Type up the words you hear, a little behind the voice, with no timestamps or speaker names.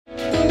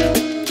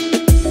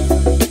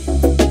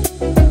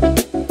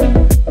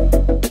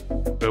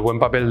el buen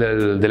papel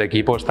del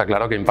equipo está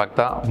claro que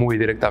impacta muy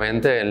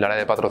directamente en el área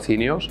de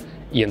patrocinios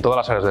y en todas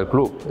las áreas del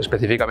club.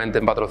 Específicamente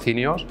en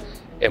patrocinios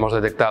hemos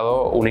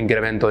detectado un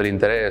incremento del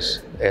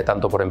interés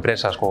tanto por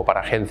empresas como para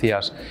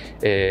agencias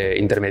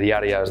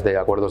intermediarias de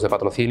acuerdos de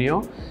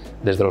patrocinio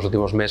desde los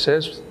últimos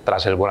meses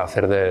tras el buen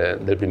hacer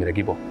del primer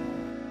equipo.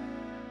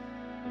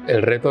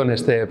 El reto en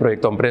este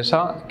proyecto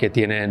Empresa que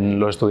tienen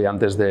los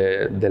estudiantes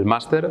del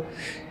máster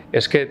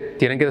es que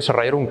tienen que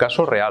desarrollar un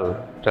caso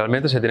real.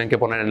 Realmente se tienen que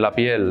poner en la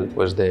piel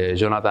pues, de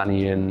Jonathan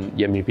y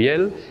en mi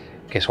piel,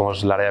 que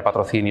somos el área de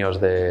patrocinios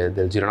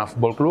del Girona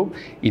Fútbol Club,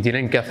 y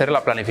tienen que hacer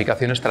la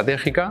planificación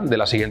estratégica de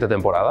la siguiente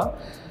temporada.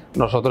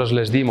 Nosotros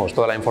les dimos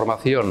toda la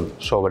información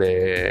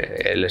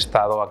sobre el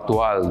estado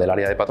actual del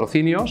área de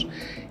patrocinios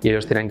y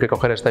ellos tienen que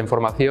coger esta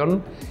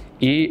información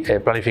y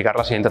planificar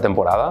la siguiente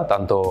temporada,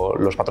 tanto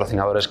los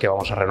patrocinadores que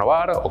vamos a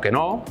renovar o que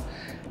no,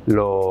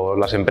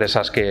 las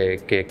empresas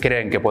que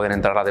creen que pueden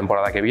entrar la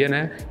temporada que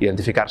viene,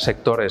 identificar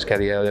sectores que a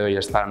día de hoy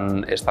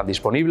están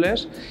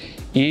disponibles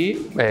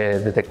y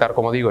detectar,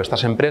 como digo,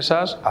 estas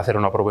empresas, hacer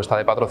una propuesta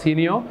de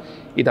patrocinio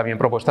y también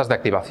propuestas de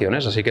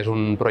activaciones. Así que es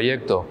un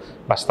proyecto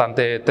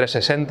bastante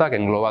 360 que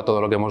engloba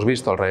todo lo que hemos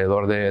visto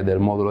alrededor del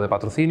módulo de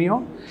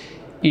patrocinio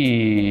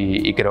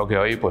y creo que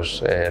hoy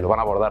pues, lo van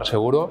a abordar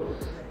seguro.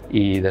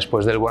 Y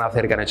después del buen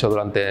hacer que han hecho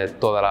durante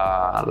toda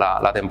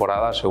la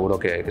temporada, seguro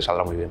que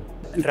saldrá muy bien.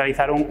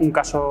 Realizar un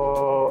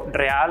caso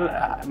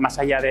real, más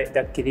allá de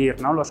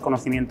adquirir, ¿no?, los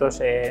conocimientos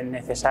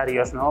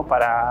necesarios, ¿no?,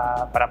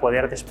 para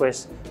poder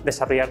después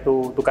desarrollar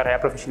tu carrera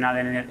profesional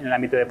en el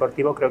ámbito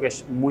deportivo, creo que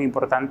es muy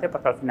importante,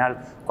 porque al final,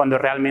 cuando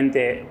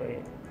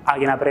realmente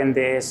alguien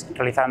aprende es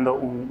realizando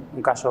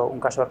un caso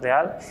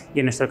real, y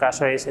en nuestro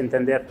caso es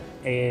entender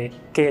qué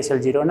es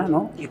el Girona,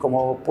 ¿no?, y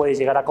cómo puedes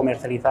llegar a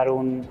comercializar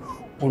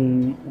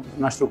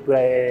una estructura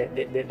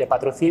de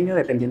patrocinio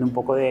dependiendo un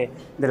poco de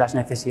las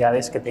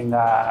necesidades que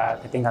tenga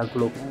el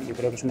club, ¿no? Yo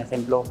creo que es un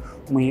ejemplo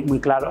muy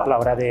claro a la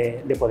hora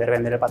de poder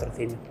vender el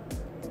patrocinio.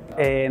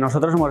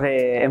 Nosotros hemos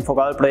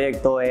enfocado el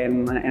proyecto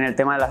en el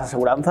tema de las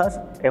aseguranzas.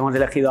 Hemos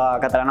elegido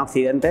a Catalana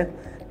Occidente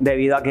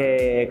debido a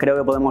que creo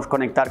que podemos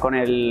conectar con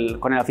el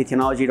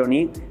aficionado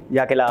gironí,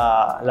 ya que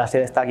la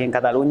sede está aquí en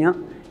Cataluña,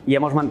 y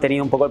hemos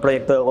mantenido un poco el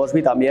proyecto de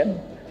Gosby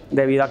también,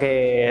 debido a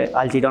que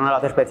al Girona lo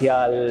hace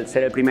especial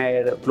ser el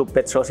primer club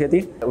Pet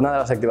Society. Una de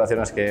las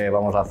activaciones que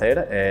vamos a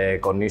hacer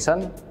con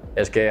Nissan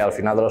es que al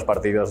final de los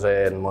partidos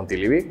en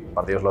Montilivi,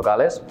 partidos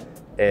locales,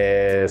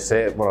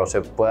 se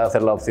puede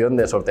hacer la opción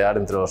de sortear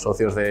entre los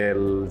socios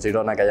del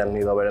Girona que hayan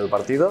ido a ver el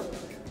partido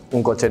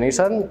un coche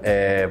Nissan.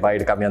 Va a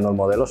ir cambiando el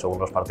modelo según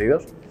los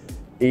partidos.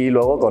 Y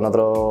luego con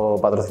otro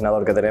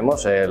patrocinador que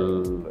tenemos,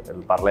 el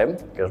Parlem,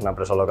 que es una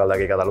empresa local de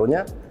aquí,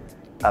 Cataluña,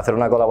 hacer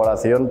una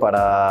colaboración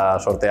para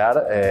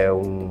sortear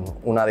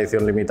una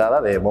edición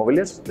limitada de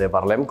móviles de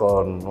Parlem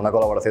con una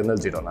colaboración del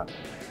Girona.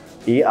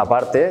 Y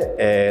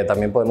aparte,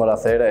 también podemos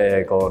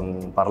hacer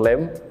con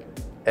Parlem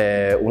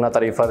una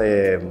tarifa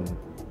de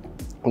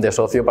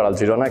socio para el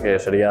Girona, que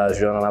sería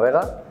Girona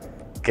Navega,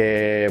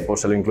 que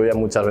pues, se le incluyen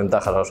muchas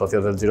ventajas a los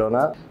socios del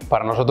Girona.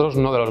 Para nosotros,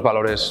 uno de los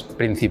valores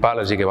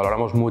principales y que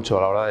valoramos mucho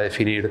a la hora de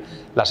definir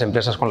las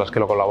empresas con las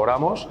que lo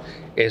colaboramos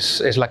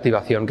es la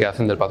activación que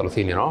hacen del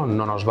patrocinio, ¿no?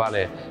 No nos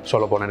vale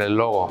solo poner el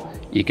logo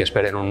y que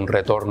esperen un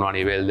retorno a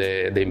nivel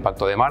de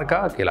impacto de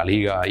marca, que la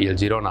Liga y el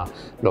Girona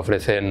lo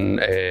ofrecen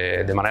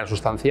de manera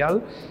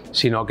sustancial,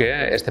 sino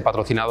que este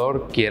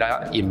patrocinador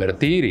quiera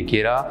invertir y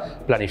quiera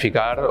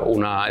planificar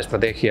una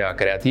estrategia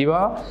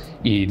creativa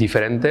y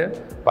diferente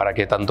para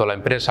que tanto la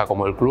empresa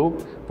como el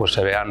club pues,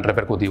 se vean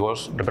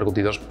repercutidos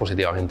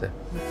positivamente.